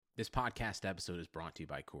This podcast episode is brought to you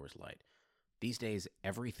by Coors Light. These days,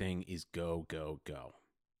 everything is go, go, go.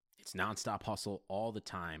 It's nonstop hustle all the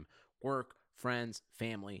time. Work, friends,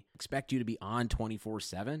 family expect you to be on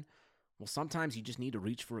 24/7. Well, sometimes you just need to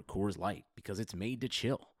reach for a Coors Light because it's made to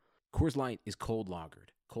chill. Coors Light is cold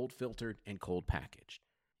lagered, cold filtered, and cold packaged.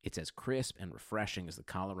 It's as crisp and refreshing as the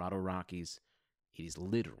Colorado Rockies. It is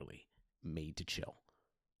literally made to chill.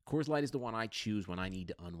 Coors Light is the one I choose when I need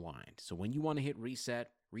to unwind. So when you want to hit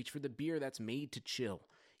reset, reach for the beer that's made to chill.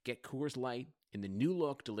 Get Coors Light in the new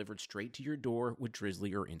look delivered straight to your door with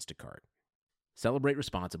Drizzly or Instacart. Celebrate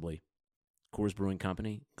responsibly. Coors Brewing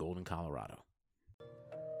Company, Golden, Colorado.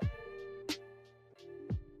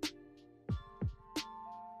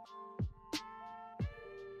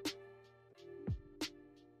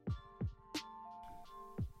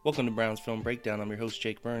 Welcome to Browns Film Breakdown. I'm your host,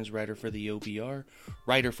 Jake Burns, writer for the OBR,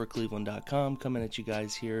 writer for Cleveland.com, coming at you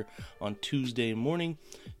guys here on Tuesday morning,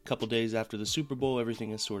 a couple days after the Super Bowl. Everything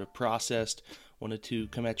is sort of processed. Wanted to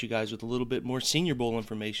come at you guys with a little bit more Senior Bowl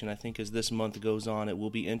information. I think as this month goes on, it will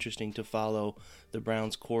be interesting to follow the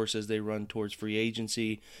Browns' course as they run towards free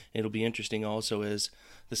agency. It'll be interesting also as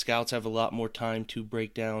the scouts have a lot more time to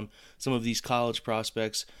break down some of these college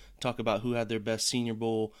prospects, talk about who had their best Senior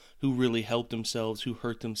Bowl, who really helped themselves, who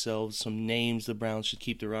hurt themselves, some names the Browns should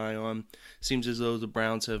keep their eye on. Seems as though the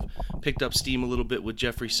Browns have picked up steam a little bit with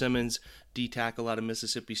Jeffrey Simmons, D-tackle out of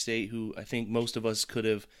Mississippi State, who I think most of us could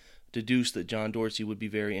have deduced that John Dorsey would be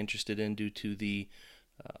very interested in due to the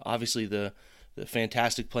obviously the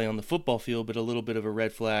fantastic play on the football field, but a little bit of a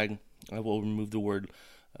red flag. I will remove the words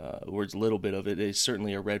little bit of it. It is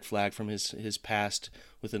certainly a red flag from his past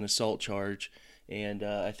with an assault charge. And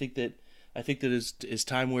I think that as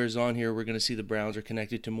time wears on here, we're going to see the Browns are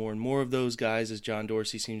connected to more and more of those guys as John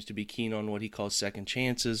Dorsey seems to be keen on what he calls second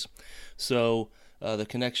chances. So the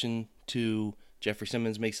connection to Jeffrey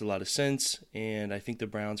Simmons makes a lot of sense, and I think the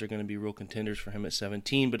Browns are going to be real contenders for him at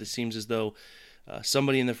 17, but it seems as though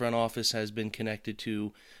somebody in the front office has been connected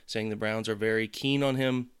to saying the Browns are very keen on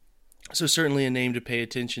him. So certainly a name to pay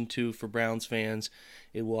attention to for Browns fans.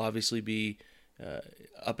 It will obviously be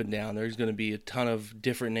up and down. There's going to be a ton of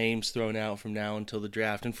different names thrown out from now until the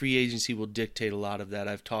draft, and free agency will dictate a lot of that.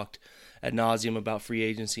 I've talked ad nauseum about free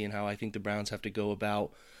agency and how I think the Browns have to go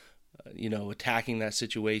about attacking that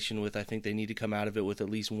situation with, I think they need to come out of it with at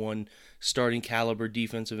least one starting caliber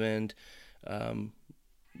defensive end.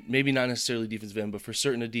 Maybe not necessarily defensive end, but for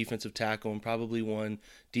certain a defensive tackle, and probably one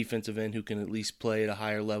defensive end who can at least play at a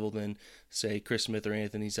higher level than, say, Chris Smith or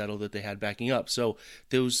Anthony Zettel that they had backing up. So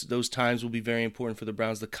those times will be very important for the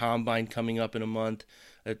Browns. The Combine coming up in a month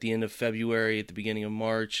at the end of February, at the beginning of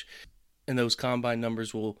March, and those Combine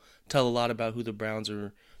numbers will tell a lot about who the Browns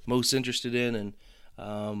are most interested in. And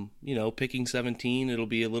picking 17, it'll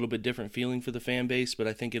be a little bit different feeling for the fan base, but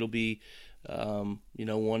I think it'll be,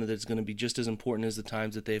 one that's going to be just as important as the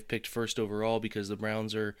times that they've picked first overall, because the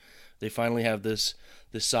Browns they finally have this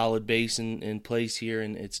solid base in place here,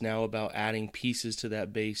 and it's now about adding pieces to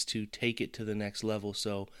that base to take it to the next level.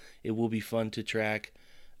 So it will be fun to track,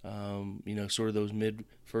 sort of those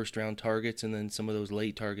mid-first round targets and then some of those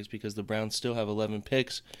late targets, because the Browns still have 11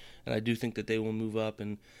 picks, and I do think that they will move up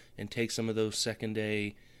and take some of those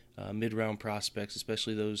second-day mid-round prospects,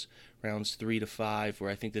 especially those rounds 3 to 5,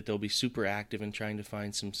 where I think that they'll be super active in trying to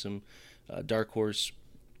find some dark horse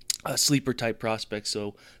sleeper-type prospects.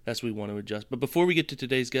 So that's what we want to adjust. But before we get to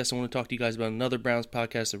today's guest, I want to talk to you guys about another Browns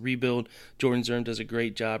podcast, The Rebuild. Jordan Zern does a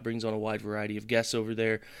great job, brings on a wide variety of guests over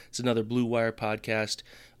there. It's another Blue Wire podcast,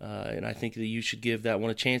 and I think that you should give that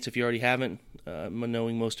one a chance if you already haven't.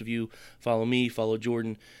 Knowing most of you follow me, follow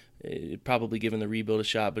Jordan, probably giving The Rebuild a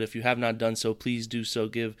shot. But if you have not done so, please do so.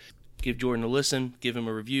 Give Jordan a listen, give him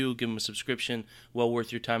a review, give him a subscription, well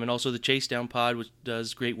worth your time. And also the Chase Down Pod, which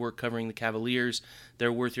does great work covering the Cavaliers.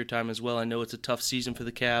 They're worth your time as well. I know it's a tough season for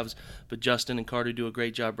the Cavs, but Justin and Carter do a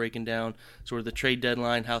great job breaking down sort of the trade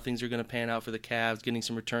deadline, how things are going to pan out for the Cavs, getting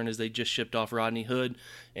some return as they just shipped off Rodney Hood,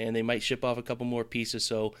 and they might ship off a couple more pieces.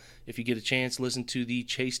 So if you get a chance, listen to the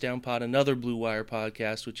Chase Down Pod, another Blue Wire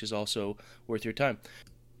podcast, which is also worth your time.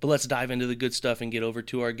 But let's dive into the good stuff and get over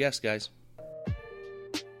to our guest, guys.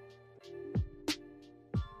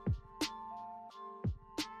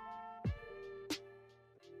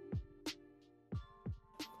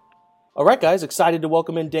 All right, guys, excited to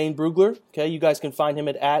welcome in Dane Brugler. Okay, you guys can find him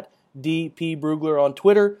at DP Brugler on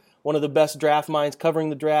Twitter. One of the best draft minds covering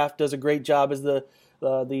the draft, does a great job as the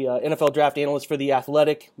NFL draft analyst for The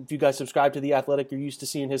Athletic. If you guys subscribe to The Athletic, you're used to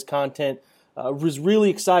seeing his content. Was really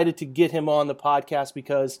excited to get him on the podcast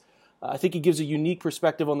because I think he gives a unique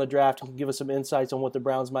perspective on the draft and can give us some insights on what the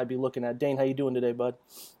Browns might be looking at. Dane, how you doing today, bud?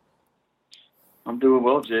 I'm doing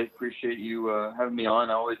well, Jake. Appreciate you having me on.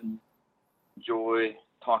 I always enjoy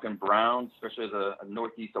talking Browns, especially as a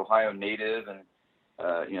Northeast Ohio native, and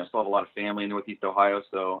still have a lot of family in Northeast Ohio.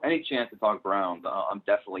 So any chance to talk Browns, I'm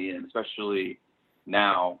definitely in, especially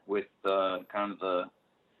now with kind of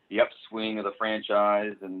the upswing of the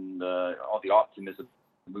franchise and all the optimism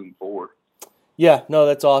moving forward. Yeah, no,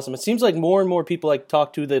 that's awesome. It seems like more and more people I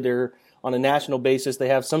talk to that are on a national basis, they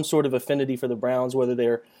have some sort of affinity for the Browns, whether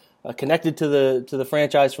they're connected to the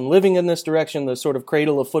franchise from living in this direction, the sort of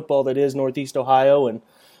cradle of football that is Northeast Ohio, and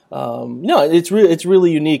it's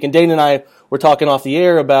really unique. And Dane and I were talking off the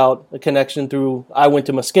air about a connection through. I went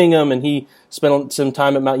to Muskingum, and he spent some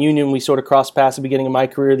time at Mount Union. We sort of crossed paths at the beginning of my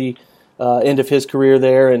career, the end of his career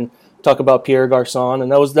there, and talk about Pierre Garçon,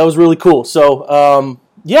 and that was really cool. So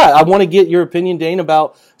I want to get your opinion, Dane,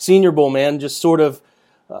 about Senior Bowl, man. Just sort of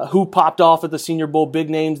who popped off at the Senior Bowl, big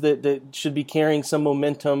names that should be carrying some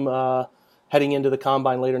momentum heading into the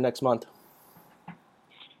Combine later next month.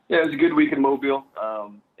 Yeah, it was a good week in Mobile,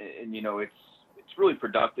 and it's really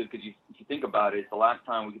productive because if you think about it, it's the last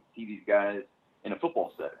time we could see these guys in a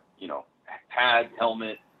football setting. Pad,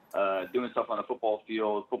 helmet, doing stuff on the football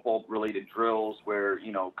field, football-related drills where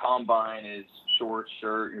Combine is short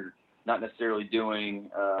shirt. You're not necessarily doing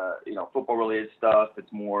football-related stuff.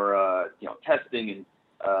 It's more testing and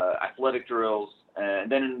athletic drills,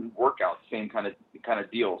 and then in workouts, same kind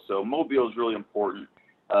of deal. So Mobile is really important.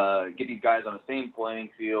 Get these guys on the same playing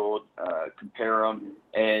field, compare them,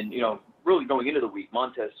 and really going into the week,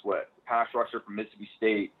 Montez Sweat, pass rusher from Mississippi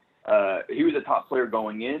State, he was a top player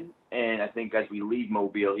going in, and I think as we leave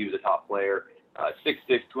Mobile, he was a top player.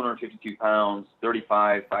 6'6", 252 pounds,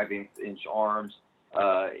 35, 5/8-inch arms.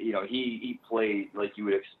 He played like you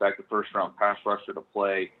would expect a first-round pass rusher to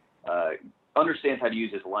play. Understands how to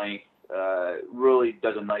use his length. Really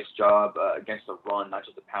does a nice job against the run, not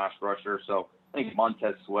just a pass rusher. So I think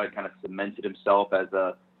Montez Sweat kind of cemented himself as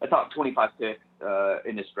a top 25 pick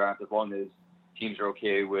in this draft, as long as teams are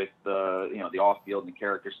okay with the off-field and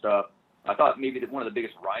character stuff. I thought maybe that one of the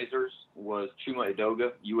biggest risers was Chuma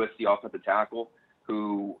Edoga, USC offensive tackle,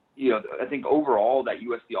 who I think overall that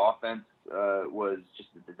USC offense was just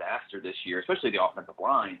a disaster this year, especially the offensive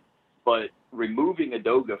line. But removing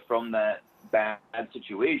Edoga from that bad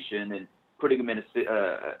situation and putting him in a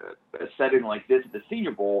setting like this at the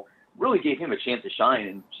Senior Bowl really gave him a chance to shine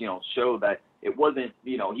and show that it wasn't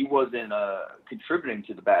he wasn't contributing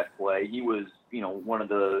to the bad play. He was one of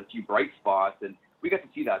the few bright spots, and we got to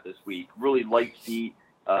see that this week. Really light feet,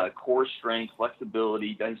 core strength,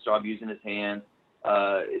 flexibility, nice job using his hands.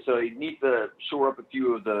 So he needs to shore up a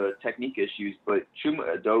few of the technique issues, but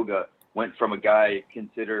Chuma Edoga went from a guy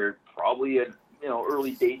considered probably an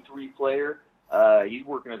early day 3 player. He's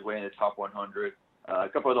working his way in the top 100. A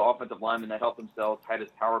couple of the offensive linemen that helped themselves. Titus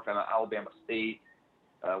Power from Alabama State,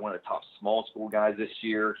 one of the top small school guys this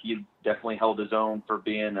year. He definitely held his own for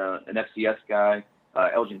being an FCS guy.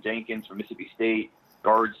 Elgin Jenkins from Mississippi State,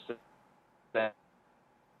 guards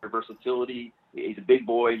versatility. He's a big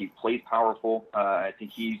boy. He plays powerful. I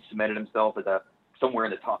think he cemented himself as somewhere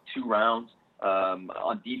in the top 2 rounds.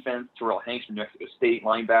 On defense, Terrell Hanks from New Mexico State,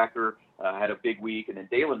 linebacker, had a big week. And then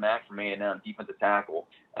Dalen Mack from A&M, defensive tackle.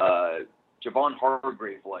 Javon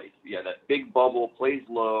Hargrave, that big bubble, plays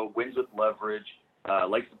low, wins with leverage,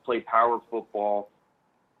 likes to play power football.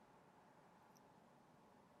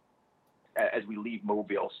 As we leave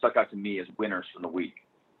Mobile, stuck out to me as winners from the week.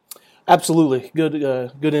 Absolutely.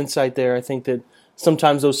 Good insight there. I think that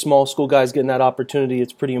sometimes those small school guys getting that opportunity,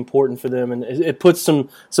 it's pretty important for them, and it puts some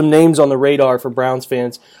names on the radar for Browns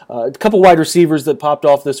fans. A couple wide receivers that popped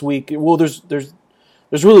off this week. Well, there's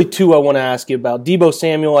really 2 I want to ask you about. Deebo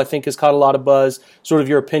Samuel, I think, has caught a lot of buzz. Sort of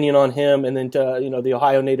your opinion on him, and then the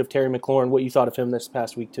Ohio native Terry McLaurin, what you thought of him this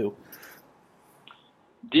past week too.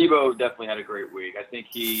 Deebo definitely had a great week. I think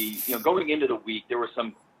he, going into the week, there was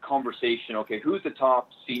some conversation. Okay, who's the top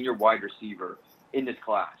senior wide receiver in this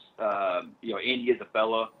class? Andy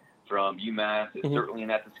Isabella from UMass is certainly in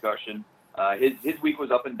that discussion. His week was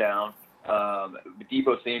up and down.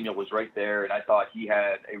 Deebo Samuel was right there, and I thought he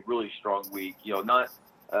had a really strong week. Not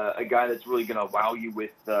a guy that's really going to wow you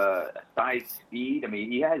with size speed. I mean,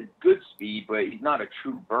 he has good speed, but he's not a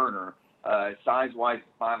true burner. Size-wise,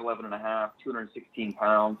 5'11 and a half, 216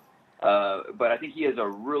 pounds. But I think he has a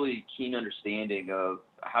really keen understanding of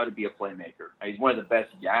how to be a playmaker. He's one of the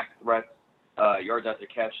best yak threats, yards after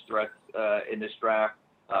catch threats in this draft.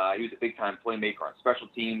 He was a big-time playmaker on special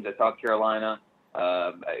teams at South Carolina.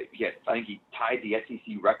 I think he tied the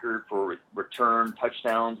SEC record for return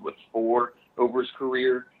touchdowns with 4 over his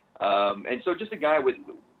career. And so just a guy with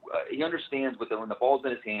he understands when the ball's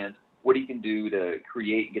in his hands, what he can do to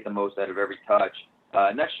create and get the most out of every touch.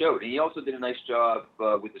 And that showed. And he also did a nice job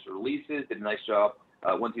with his releases, did a nice job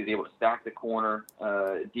once he was able to stack the corner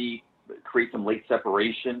deep, create some late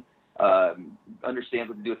separation, understands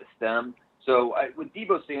what to do with the stem. So with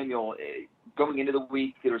Deebo Samuel, going into the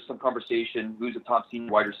week, there was some conversation, who's a top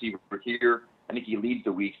senior wide receiver here. I think he leads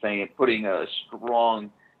the week putting a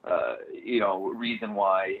strong, reason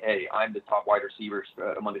why, hey, I'm the top wide receiver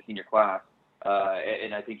among the senior class.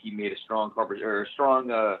 And I think he made a strong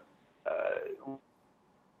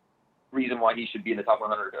reason why he should be in the top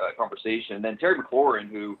 100 conversation. And then Terry McLaurin,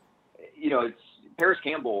 who, Paris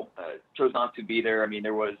Campbell chose not to be there. I mean,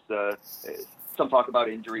 there was some talk about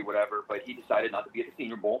injury, whatever, but he decided not to be at the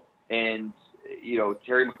Senior Bowl. And,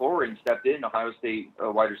 Terry McLaurin stepped in, Ohio State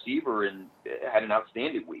wide receiver, and had an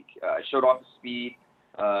outstanding week. Showed off his speed,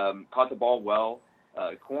 caught the ball well.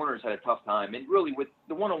 Corners had a tough time. And really, with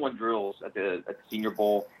the one-on-one drills at the Senior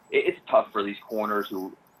Bowl, it's tough for these corners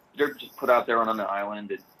who they're just put out there on the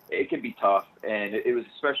island. And it can be tough. And it was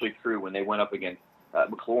especially true when they went up against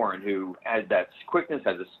McLaurin, who had that quickness,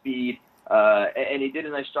 has the speed, and he did a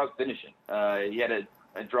nice job finishing. He had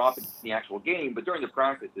a drop in the actual game, but during the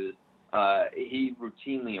practices, he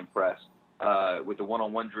routinely impressed with the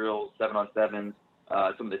one-on-one drills, 7-on-7s,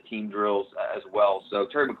 some of the team drills as well. So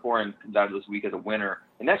Terry McLaurin comes out of this week as a winner,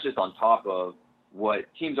 and that's just on top of what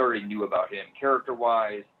teams already knew about him,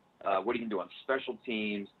 character-wise, what he can do on special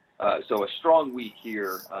teams. So a strong week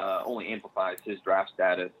here only amplifies his draft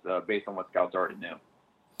status based on what scouts already knew.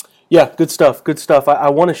 Yeah, good stuff. Good stuff. I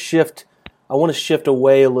want to shift.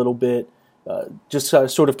 Away a little bit, just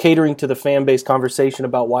sort of catering to the fan base conversation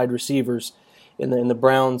about wide receivers, and the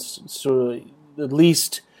Browns sort of at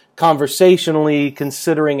least conversationally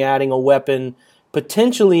considering adding a weapon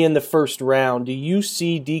potentially in the first round. Do you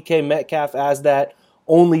see DK Metcalf as that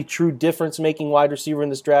only true difference-making wide receiver in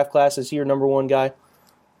this draft class? Is he your number one guy?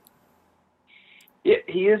 Yeah,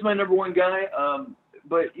 he is my number one guy,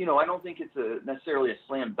 but, I don't think it's necessarily a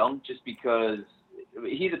slam dunk just because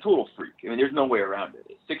he's a total freak. I mean, there's no way around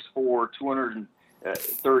it. 6'4",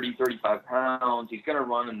 230, 35 pounds. He's going to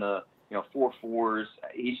run in the, 4.4s.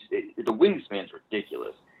 The wingspan's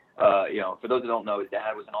ridiculous. For those who don't know, his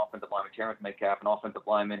dad was an offensive lineman, Terrence Metcalf, an offensive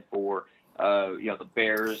lineman for, the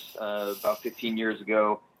Bears about 15 years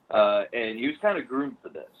ago, and he was kind of groomed for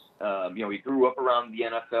this. He grew up around the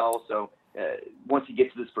NFL, so once he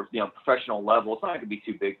gets to this, professional level, it's not going to be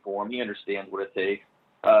too big for him. He understands what it takes.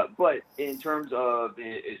 But in terms of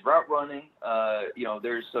his route running,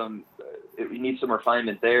 there's he needs some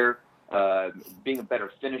refinement there. Being a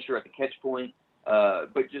better finisher at the catch point,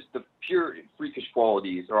 but just the pure freakish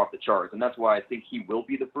qualities are off the charts, and that's why I think he will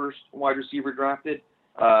be the first wide receiver drafted.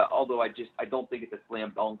 Although I don't think it's a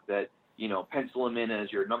slam dunk that pencil him in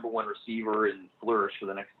as your number one receiver and flourish for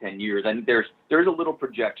the next 10 years. I think there's a little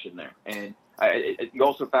projection there. And you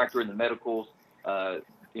also factor in the medicals.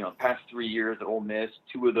 Past 3 years at Ole Miss,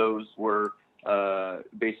 2 of those were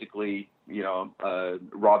basically,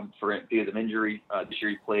 robbed because of injury. This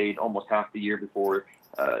year he played almost half the year before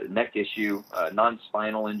neck issue,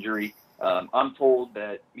 non-spinal injury. I'm told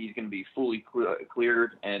that he's going to be fully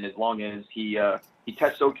cleared, and as long as he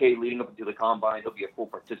tests okay leading up into the combine, he'll be a full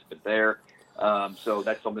participant there. So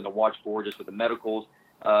that's something to watch for just with the medicals.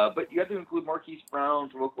 But you have to include Marquise Brown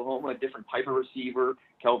from Oklahoma, a different type of receiver,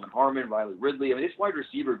 Kelvin Harmon, Riley Ridley. I mean, this wide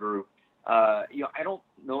receiver group, I don't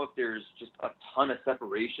know if there's just a ton of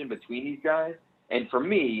separation between these guys. And for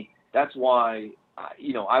me, that's why,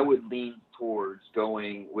 I would lean towards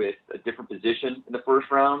going with a different position in the first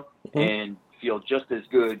round and feel just as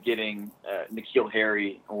good getting N'Keal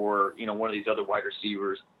Harry or, one of these other wide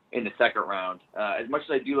receivers in the second round. As much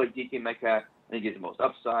as I do like DK Metcalf, I think he has the most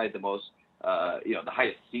upside, the most, the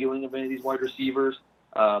highest ceiling of any of these wide receivers.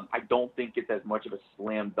 I don't think it's as much of a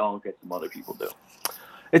slam dunk as some other people do.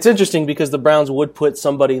 It's interesting because the Browns would put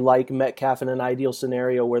somebody like Metcalf in an ideal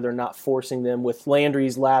scenario where they're not forcing them with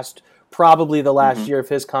Landry's probably the last year of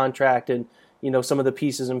his contract, and some of the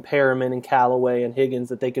pieces in Perriman and Callaway and Higgins,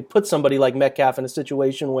 that they could put somebody like Metcalf in a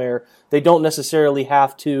situation where they don't necessarily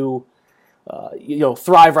have to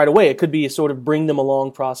thrive right away. It could be a sort of bring them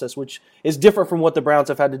along process, which is different from what the Browns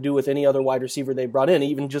have had to do with any other wide receiver they brought in,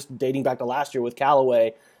 even just dating back to last year with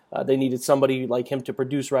Callaway. They needed somebody like him to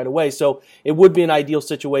produce right away. So it would be an ideal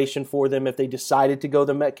situation for them if they decided to go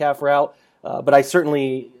the Metcalf route. But I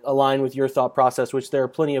certainly align with your thought process, which there are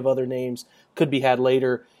plenty of other names could be had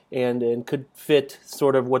later and could fit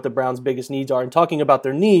sort of what the Browns' biggest needs are. And talking about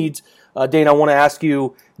their needs, Dane, I want to ask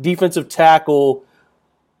you, defensive tackle,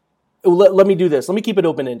 let me do this. Let me keep it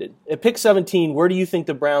open-ended. At pick 17, where do you think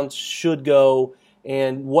the Browns should go,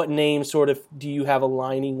 and what names sort of do you have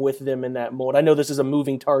aligning with them in that mold? I know this is a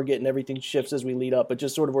moving target and everything shifts as we lead up, but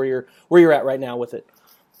just sort of where you're at right now with it.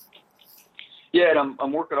 Yeah, and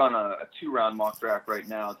I'm working on a 2-round mock draft right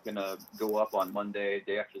now. It's gonna go up on Monday,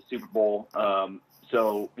 day after the Super Bowl.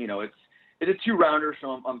 So it's a 2-rounder,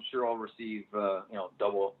 so I'm sure I'll receive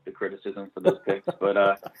double the criticism for those picks.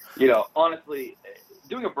 But honestly,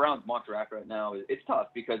 doing a Browns mock draft right now, it's tough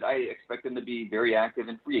because I expect them to be very active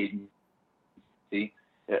in free agency.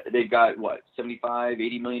 They've got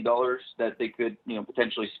 $75-80 million that they could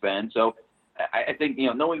potentially spend. So I think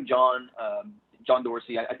knowing John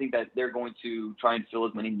Dorsey, I think that they're going to try and fill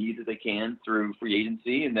as many needs as they can through free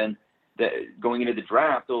agency, and then going into the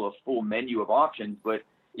draft, they'll have a full menu of options. But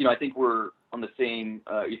I think we're on the same.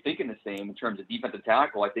 You're thinking the same in terms of defensive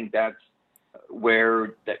tackle. I think that's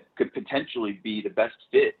where that could potentially be the best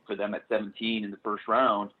fit for them at 17 in the first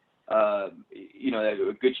round. A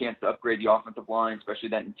good chance to upgrade the offensive line, especially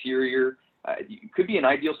that interior. It could be an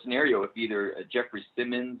ideal scenario if either Jeffrey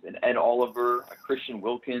Simmons, and Ed Oliver, a Christian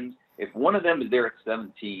Wilkins, if one of them is there at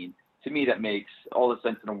 17, to me that makes all the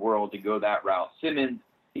sense in the world to go that route. Simmons,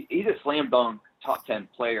 he's a slam dunk top 10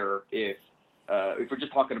 player if we're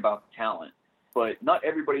just talking about talent. But not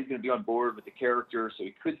everybody's going to be on board with the character, so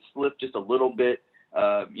he could slip just a little bit.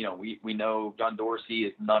 We know John Dorsey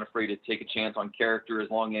is not afraid to take a chance on character as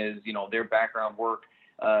long as their background work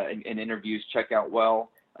and interviews check out well.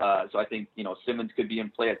 So I think Simmons could be in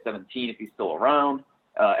play at 17 if he's still around.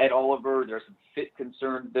 Ed Oliver, there's some fit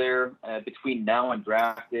concerns there. Between now and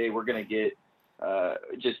draft day, we're going to get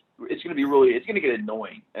it's going to get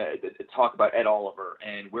annoying to talk about Ed Oliver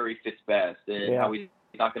and where he fits best and how he's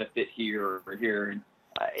not going to fit here or here. And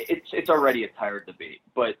it's already a tired debate.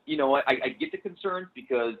 But I get the concerns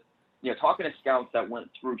because talking to scouts that went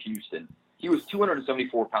through Houston, he was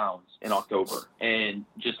 274 pounds in October, and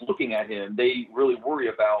just looking at him, they really worry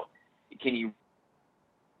about can he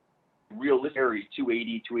realistically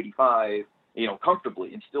 280, 285,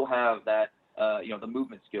 comfortably and still have that, the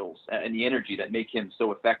movement skills and the energy that make him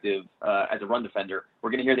so effective as a run defender. We're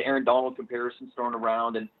going to hear the Aaron Donald comparisons thrown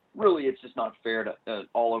around, and really it's just not fair to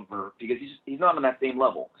Oliver because he's not on that same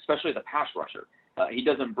level, especially as a pass rusher. He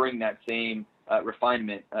doesn't bring that same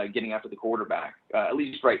refinement getting after the quarterback, at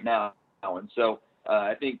least right now. And so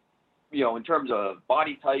I think, in terms of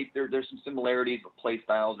body type, there's some similarities, but play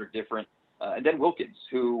styles are different. And then Wilkins,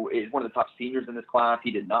 who is one of the top seniors in this class.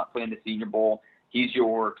 He did not play in the Senior Bowl. He's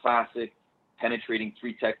your classic penetrating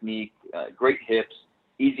 3 technique, great hips,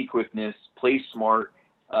 easy quickness, plays smart.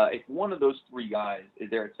 If one of those 3 guys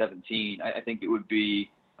is there at 17, I think it would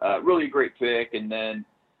be really a great pick. And then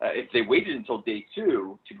if they waited until day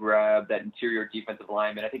 2 to grab that interior defensive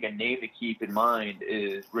lineman, I think a name to keep in mind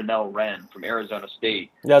is Renell Wren from Arizona State.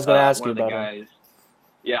 Yeah, I was going to ask you about him.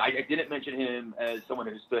 Yeah, I didn't mention him as someone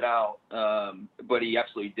who stood out, but he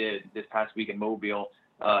absolutely did this past week in Mobile.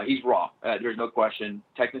 He's raw. There's no question.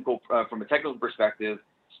 From a technical perspective,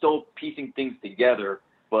 still piecing things together,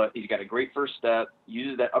 but he's got a great first step,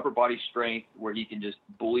 uses that upper body strength where he can just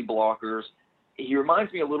bully blockers. He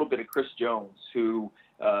reminds me a little bit of Chris Jones, who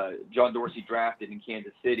John Dorsey drafted in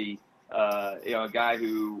Kansas City. A guy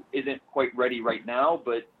who isn't quite ready right now,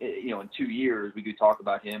 but in 2 years we could talk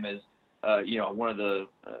about him as one of the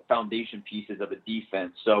foundation pieces of a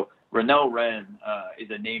defense. So Renell Wren is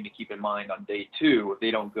a name to keep in mind on day 2 if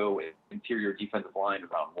they don't go interior defensive line in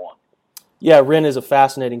round 1. Yeah, Wren is a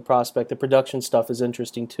fascinating prospect. The production stuff is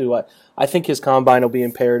interesting too. I think his combine will be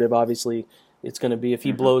imperative. Obviously, it's going to be if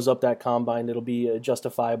he blows up that combine, it'll be a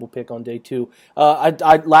justifiable pick on day 2.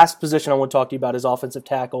 Last position I want to talk to you about is offensive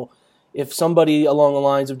tackle. If somebody along the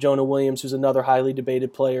lines of Jonah Williams, who's another highly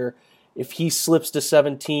debated player, if he slips to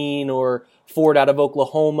 17 or Ford out of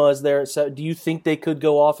Oklahoma is there, do you think they could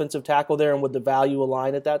go offensive tackle there, and would the value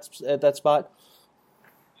align at that spot?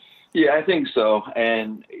 Yeah, I think so.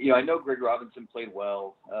 And, I know Greg Robinson played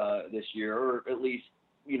well this year, or at least,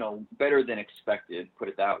 better than expected, put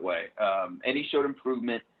it that way. And he showed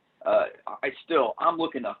improvement. I'm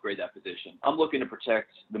looking to upgrade that position. I'm looking to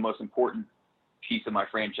protect the most important piece of my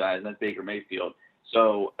franchise, and that's Baker Mayfield.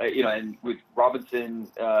 So, and with Robinson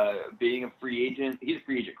being a free agent, he's a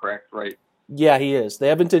free agent, correct? Right? Yeah, he is. They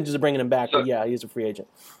have intentions of bringing him back, but yeah, he's a free agent.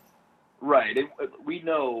 Right. We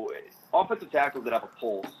know offensive tackles that have a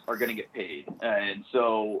pulse are going to get paid. And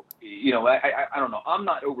so, I don't know. I'm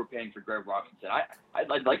not overpaying for Greg Robinson.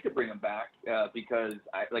 I'd like to bring him back because,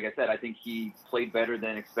 like I said, I think he played better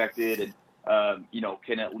than expected and,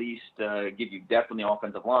 can at least give you depth on the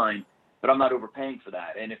offensive line. But I'm not overpaying for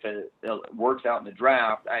that. And if it works out in the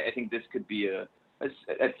draft, I think this could be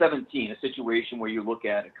at 17, a situation where you look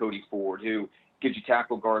at a Cody Ford, who gives you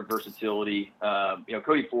tackle guard versatility.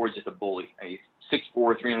 Cody Ford's just a bully. He's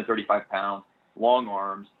 6'4", 335 pounds, long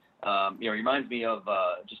arms. Reminds me of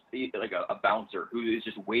just like a bouncer who is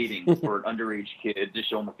just waiting for an underage kid to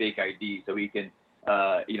show him a fake ID so he can,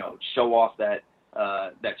 show off that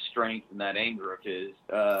strength and that anger of his.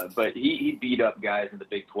 But he beat up guys in the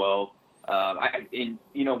Big 12.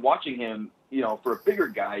 Watching him, for a bigger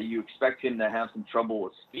guy, you expect him to have some trouble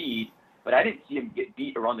with speed, but I didn't see him get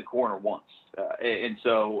beat around the corner once. He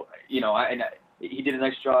did a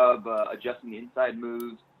nice job adjusting the inside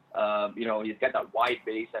moves. He's got that wide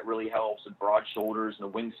base that really helps, and broad shoulders,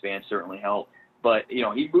 and the wingspan certainly help. But,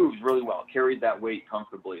 he moves really well, carries that weight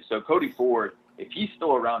comfortably. So Cody Ford, if he's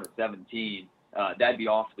still around at 17, that'd be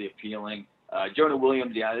awfully appealing. Jonah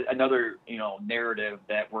Williams, another, narrative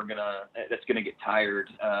that that's gonna get tired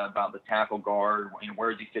about the tackle guard.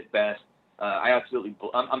 Where does he fit best?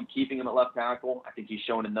 I'm keeping him at left tackle. I think he's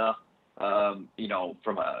shown enough.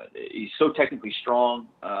 He's so technically strong.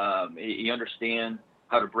 He understands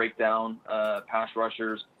how to break down pass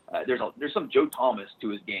rushers. There's some Joe Thomas to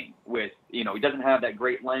his game with, he doesn't have that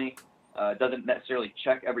great length, doesn't necessarily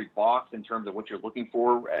check every box in terms of what you're looking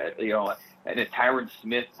for, and a Tyron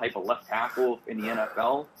Smith type of left tackle in the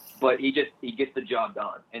NFL, but he gets the job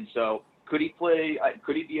done. And so could he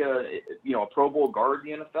be a Pro Bowl guard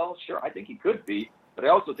in the NFL? Sure, I think he could be, but I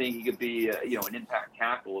also think he could be, an impact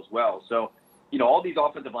tackle as well. So, all these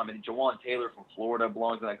offensive linemen, Jawan Taylor from Florida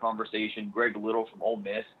belongs in that conversation, Greg Little from Ole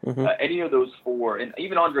Miss, any of those four, and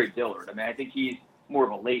even Andre Dillard. I think he's more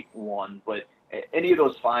of a late one, but any of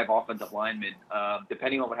those 5 offensive linemen,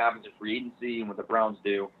 depending on what happens in free agency and what the Browns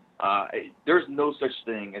do, there's no such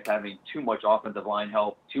thing as having too much offensive line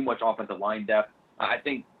help, too much offensive line depth. I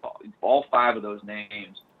think all 5 of those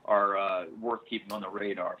names are worth keeping on the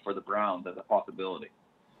radar for the Browns as a possibility.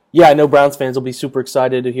 Yeah, I know Browns fans will be super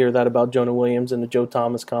excited to hear that about Jonah Williams and the Joe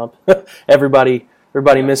Thomas comp. Everybody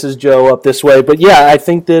misses Joe up this way. But yeah, I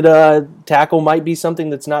think that tackle might be something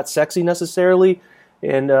that's not sexy necessarily.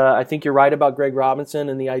 And I think you're right about Greg Robinson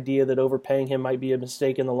and the idea that overpaying him might be a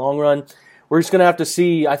mistake in the long run. We're just going to have to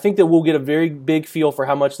see. I think that we'll get a very big feel for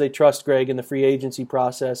how much they trust Greg in the free agency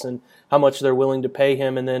process and how much they're willing to pay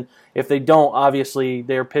him. And then if they don't, obviously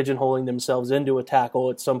they're pigeonholing themselves into a tackle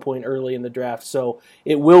at some point early in the draft. So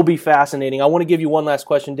it will be fascinating. I want to give you one last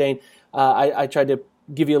question, Dane. I tried to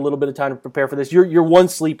give you a little bit of time to prepare for this. You're one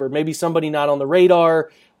sleeper, maybe somebody not on the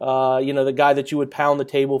radar, the guy that you would pound the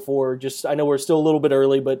table for. Just, I know we're still a little bit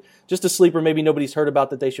early, but just a sleeper maybe nobody's heard about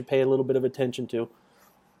that they should pay a little bit of attention to.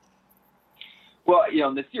 Well,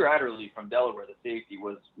 Nasir Adderley from Delaware, the safety,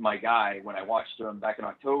 was my guy when I watched him back in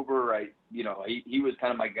October. He was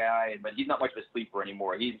kind of my guy, but he's not much of a sleeper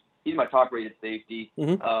anymore. He's my top-rated safety.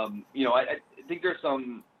 I think there's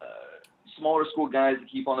some smaller school guys to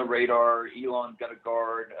keep on the radar. Elon's got a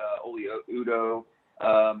guard, Oli Udo.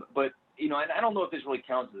 But, I don't know if this really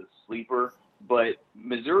counts as a sleeper, but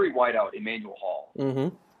Missouri wideout Emmanuel Hall.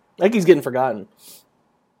 I think he's getting forgotten.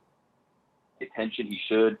 Attention, he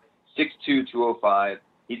should. 6'2", 205.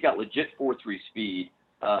 He's got legit 4.3 speed.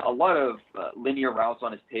 A lot of linear routes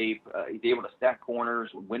on his tape. He's able to stack corners,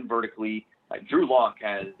 win vertically. Drew Lock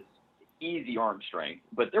has easy arm strength,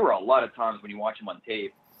 but there were a lot of times when you watch him on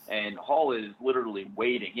tape, and Hall is literally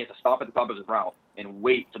waiting. He has to stop at the top of his route and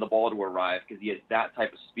wait for the ball to arrive because he has that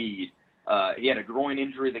type of speed. He had a groin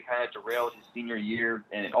injury that kind of derailed his senior year,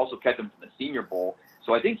 and it also kept him from the Senior Bowl.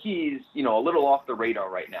 So I think he's, a little off the radar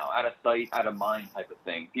right now, out of sight, out of mind type of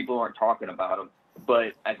thing. People aren't talking about him.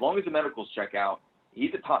 But as long as the medicals check out,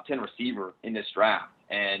 he's a top 10 receiver in this draft.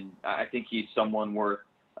 And I think he's someone worth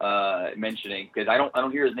mentioning because I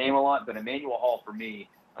don't hear his name a lot, but Emmanuel Hall for me,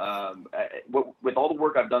 with all the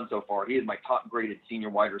work I've done so far, he is my top-graded senior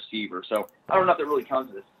wide receiver. So I don't know if that really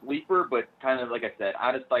counts as a sleeper, but kind of like I said,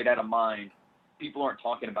 out of sight, out of mind. People aren't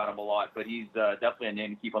talking about him a lot, but he's definitely a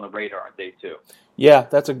name to keep on the radar on day 2. Yeah,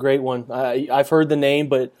 that's a great one. I've heard the name,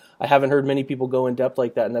 but I haven't heard many people go in depth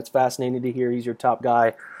like that, and that's fascinating to hear. He's your top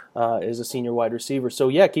guy as a senior wide receiver. So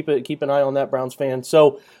yeah, keep an eye on that, Browns fan.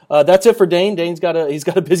 So that's it for Dane. Dane's got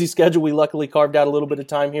a busy schedule. We luckily carved out a little bit of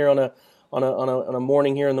time here on a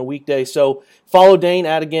morning here in the weekday. So follow Dane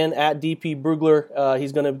at DP Brugler.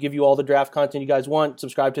 He's going to give you all the draft content you guys want.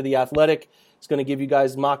 Subscribe to The Athletic. It's going to give you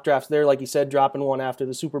guys mock drafts there, like you said, dropping one after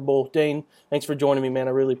the Super Bowl. Dane, thanks for joining me, man.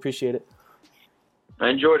 I really appreciate it. I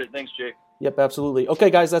enjoyed it. Thanks, Jake. Yep, absolutely.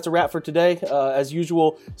 Okay, guys, that's a wrap for today. As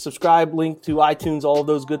usual, subscribe, link to iTunes, all of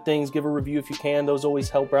those good things. Give a review if you can. Those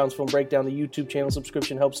always help. Browns Film Breakdown, the YouTube channel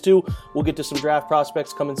subscription helps too. We'll get to some draft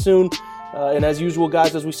prospects coming soon. And as usual,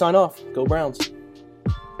 guys, as we sign off, go Browns.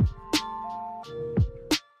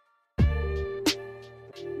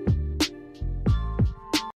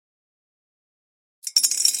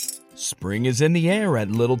 Spring is in the air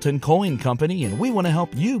at Littleton Coin Company, and we want to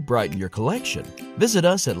help you brighten your collection. Visit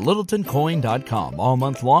us at littletoncoin.com all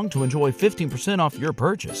month long to enjoy 15% off your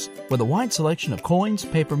purchase. With a wide selection of coins,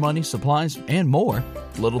 paper money, supplies, and more,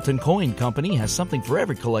 Littleton Coin Company has something for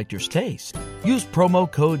every collector's taste. Use promo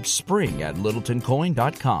code SPRING at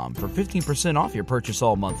littletoncoin.com for 15% off your purchase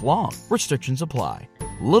all month long. Restrictions apply.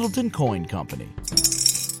 Littleton Coin Company.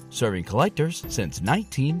 Serving collectors since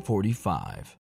 1945.